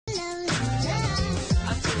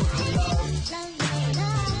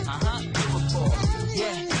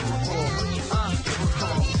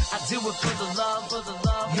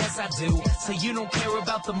do. So you don't care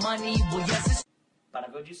about the money? Well, yes, it's... About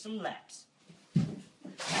to go do some laps.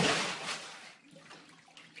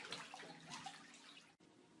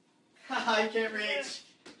 Haha, I can't reach.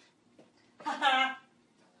 Haha.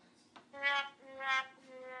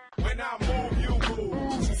 When I move, you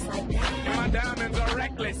move. Just like that. And my diamonds are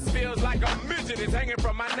reckless. Feels like a midget is hanging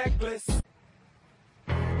from my necklace.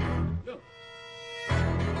 Look.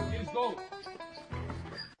 Let's go.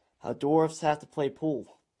 How dwarfs have to play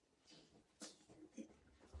pool.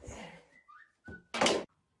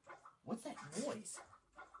 What's that noise?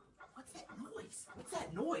 What's that noise? What's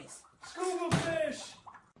that noise? Scuba fish!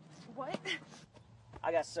 What?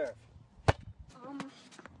 I got served.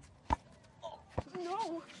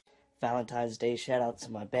 No. Valentine's Day shout out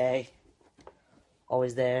to my bae.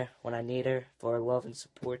 Always there when I need her for her love and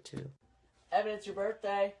support too. Evan, it's your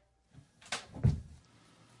birthday.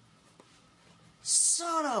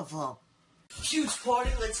 Son of a huge party,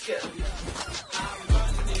 let's go.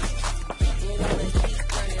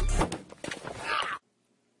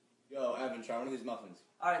 Yo, Evan, try one of these muffins.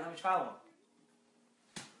 Alright, let me try one.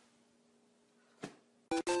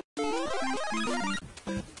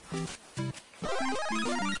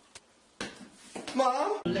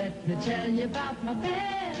 Mom? Let me tell you about my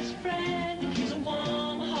best friend. He's a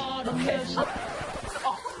warm-hearted person.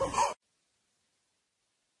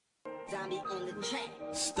 Zombie on the track.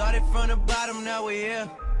 Started from the bottom, now we're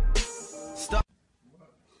here.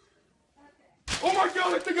 Oh my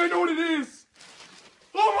god, I think I know what it is!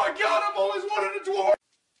 Oh my god, I've always wanted a dwarf!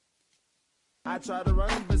 I try to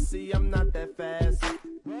run, but see, I'm not that fast.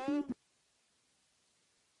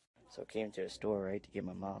 So I came to the store, right, to give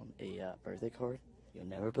my mom a birthday card. You'll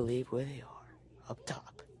never believe where they are. Up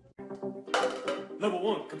top. Level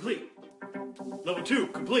 1, complete. Level 2,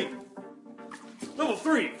 complete. Level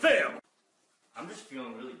 3, fail. I'm just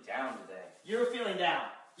feeling really down today. You're feeling down?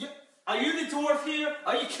 Yep. Are you the dwarf here?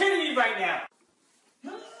 Are you kidding me right now?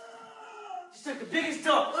 Just took the biggest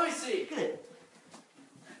dump. Let me see. Look at it.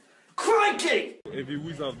 Crikey!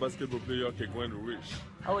 Avez-vous un basketball player qui est going to rich?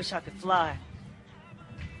 I wish I could fly.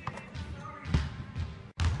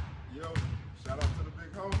 Yo, shout out to the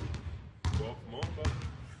big homie. Dwarf Mamba.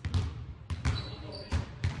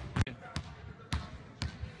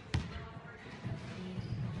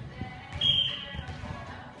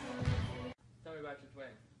 Tell me about your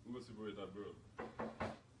twin. Who was super with that girl?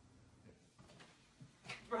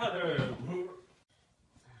 Brother.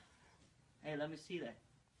 Hey, let me see that.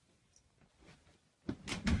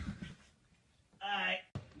 Alright.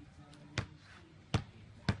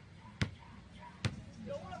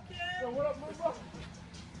 Yo, what up, Mamba?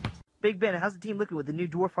 Big Ben, how's the team looking with the new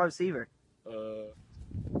dwarf wide receiver?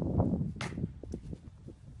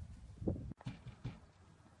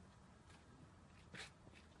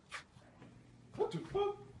 What the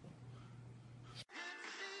fuck?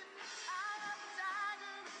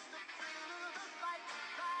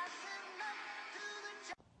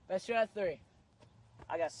 Best shot at 3.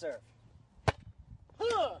 I got served.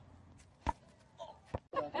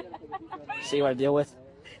 See what I deal with?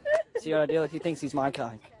 See what I deal with? He thinks he's my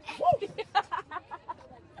kind.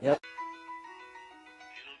 Yep.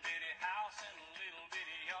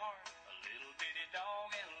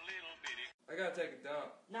 I gotta take it down.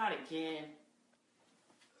 Not again.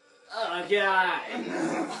 Oh, God.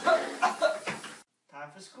 Time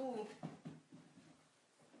for school.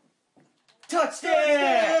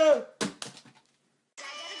 Touchdown!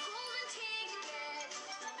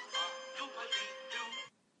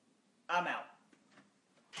 I'm out.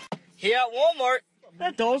 Here at Walmart.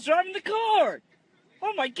 That doll's driving the car.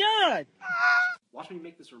 Oh my God. Watch me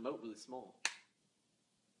make this remote really small.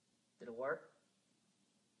 Did it work?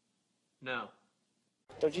 No.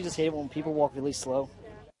 Don't you just hate it when people walk really slow?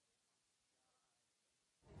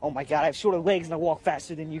 Oh my God, I have shorter legs and I walk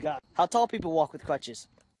faster than you got. How tall people walk with crutches?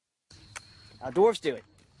 How dwarfs do it?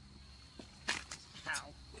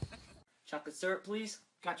 Ow. Chocolate syrup, please.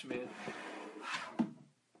 Gotcha, man.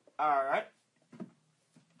 Alright.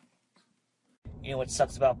 You know what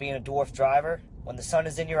sucks about being a dwarf driver? When the sun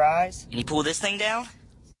is in your eyes and you pull this thing down,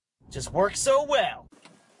 just works so well.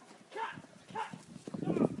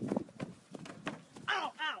 Ow,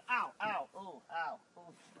 ow, ow, ow, ooh, ow,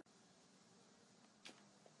 ooh.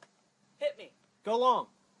 Hit me. Go long.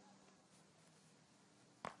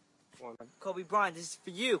 Kobe Bryant, this is for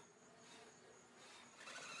you.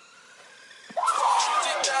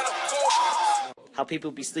 How people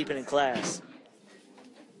be sleeping in class.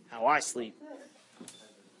 How I sleep.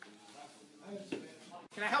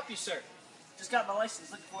 Can I help you, sir? Just got my license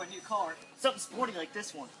looking for a new car. Something sporty like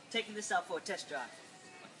this one. Taking this out for a test drive.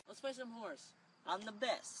 Let's play some horse. I'm the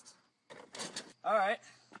best. Alright.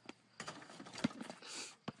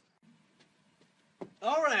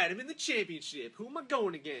 Alright, I'm in the championship. Who am I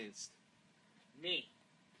going against? Me.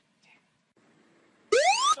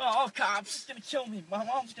 Oh, cops! He's gonna kill me. My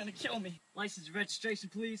mom's gonna kill me. License and registration,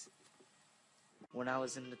 please. When I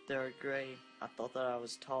was in the 3rd grade, I thought that I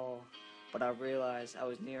was tall, but I realized I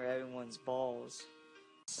was near everyone's balls.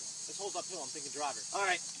 This hole's uphill, I'm thinking driver.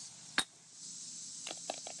 Alright.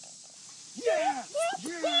 Yeah!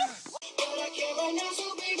 Yeah!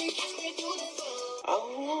 I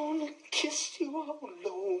wanna kiss you all over.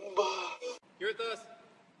 You're with us.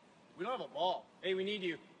 We don't have a ball. Hey, we need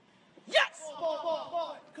you. Yes!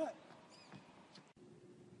 Ball. Cut.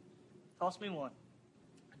 Toss me one.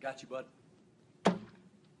 I got you, bud. I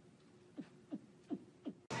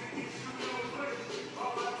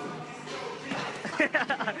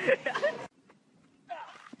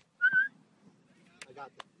got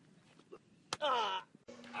that. I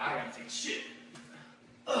gotta take shit.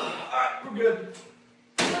 Alright, we're good.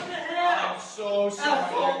 What the hell? I'm so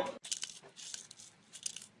sorry.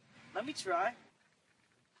 Let me try.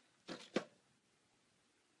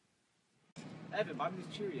 Evan, buy me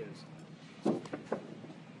these Cheerios.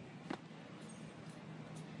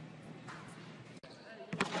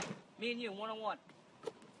 Me and you, one-on-one.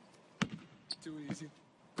 Too easy.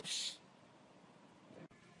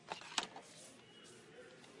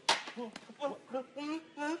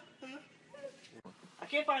 I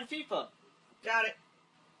can't find FIFA. Got it.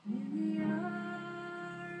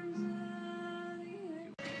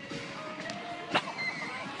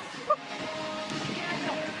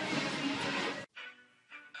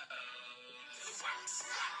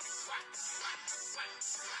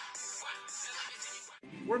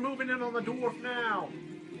 We're moving in on the Dwarf now.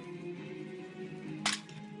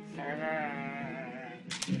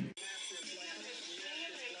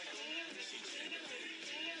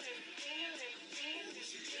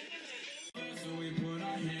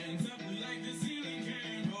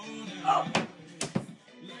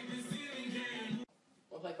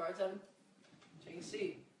 Wanna play cards, Evan? Take a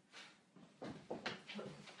seat.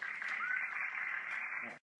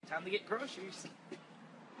 Time to get groceries.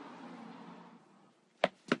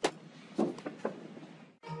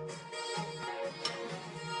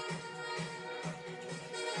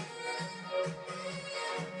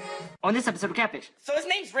 On this episode of Catfish. So his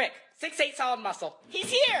name's Rick. 6'8" solid muscle. He's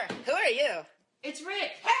here! Who are you? It's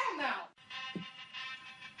Rick! Hell no!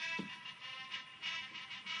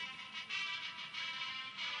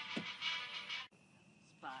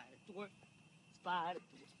 Spider dwarf. Spider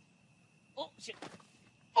dwarf. Oh, shit.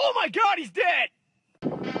 Oh my god, he's dead! How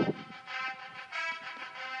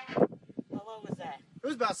long was that? It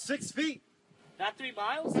was about 6 feet. Not 3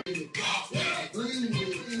 miles?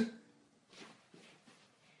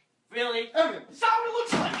 Really? Evan, That's not what it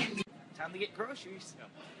looks like! Time to get groceries.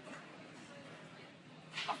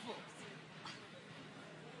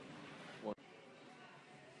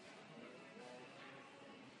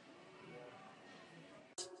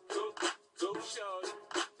 Go shorty,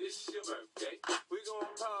 it's your birthday. We gon'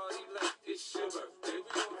 party like it's your birthday. We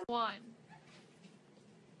gon' One.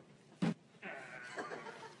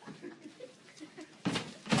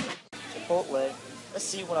 Chipotle. Let's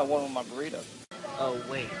see what I want on my burrito. Oh,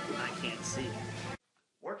 wait. I can't see.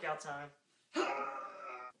 Workout time.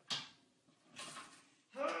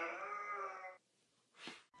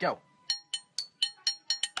 go.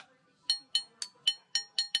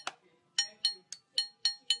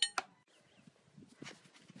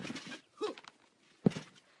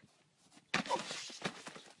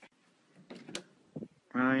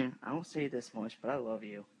 Ryan, I don't say this much, but I love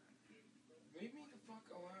you. leave me the fuck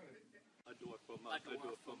alone.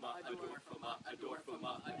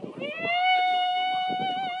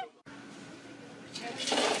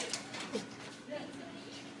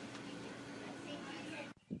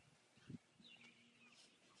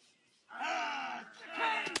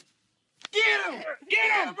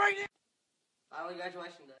 Get him! Bring him! Finally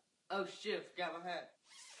graduation day. Oh shit, forgot my hat.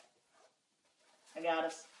 I got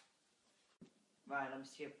us. Ryan, let me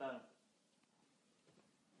see your phone.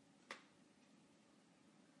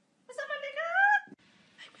 What's up, my nigga?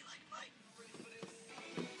 Make me like Mike.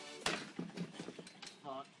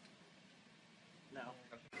 Huh? No.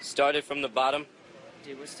 Started from the bottom.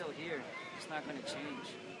 Dude, we're still here. It's not gonna change.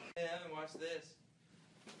 Hey, Evan, watch this.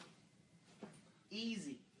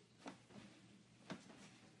 Easy.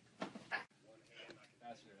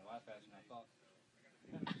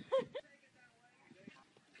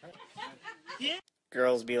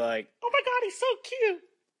 Girls be like, oh my god, he's so cute.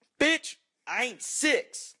 Bitch, I ain't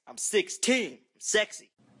 6. I'm 16. I'm sexy.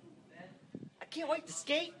 I can't wait to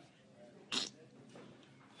skate.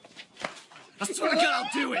 I swear to God, I'll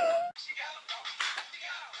do it!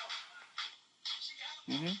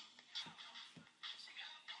 Mm-hmm.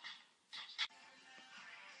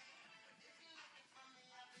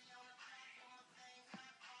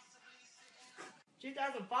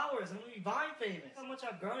 $2,000 followers. I'm gonna be Vine famous. How much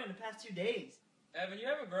I've grown in the past 2 days. Evan, you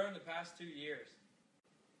haven't grown in the past 2 years.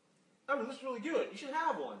 Evan, this is really good. You should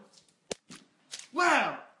have one.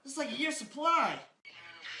 Wow, this is like a year's supply.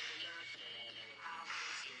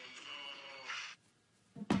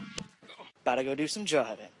 About to go do some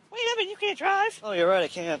driving. Wait, Evan, you can't drive. Oh, you're right, I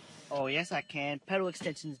can't. Oh, yes, I can. Pedal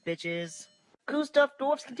extensions, bitches. Cool stuff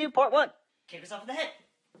dwarfs can do, part 1. Kick yourself in the head.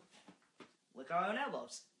 Lick our own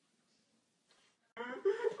elbows.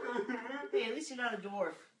 Hey, at least you're not a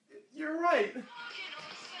dwarf. You're right.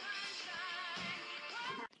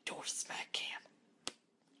 Dwarf smack cam.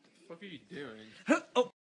 What the fuck are you doing? Oh.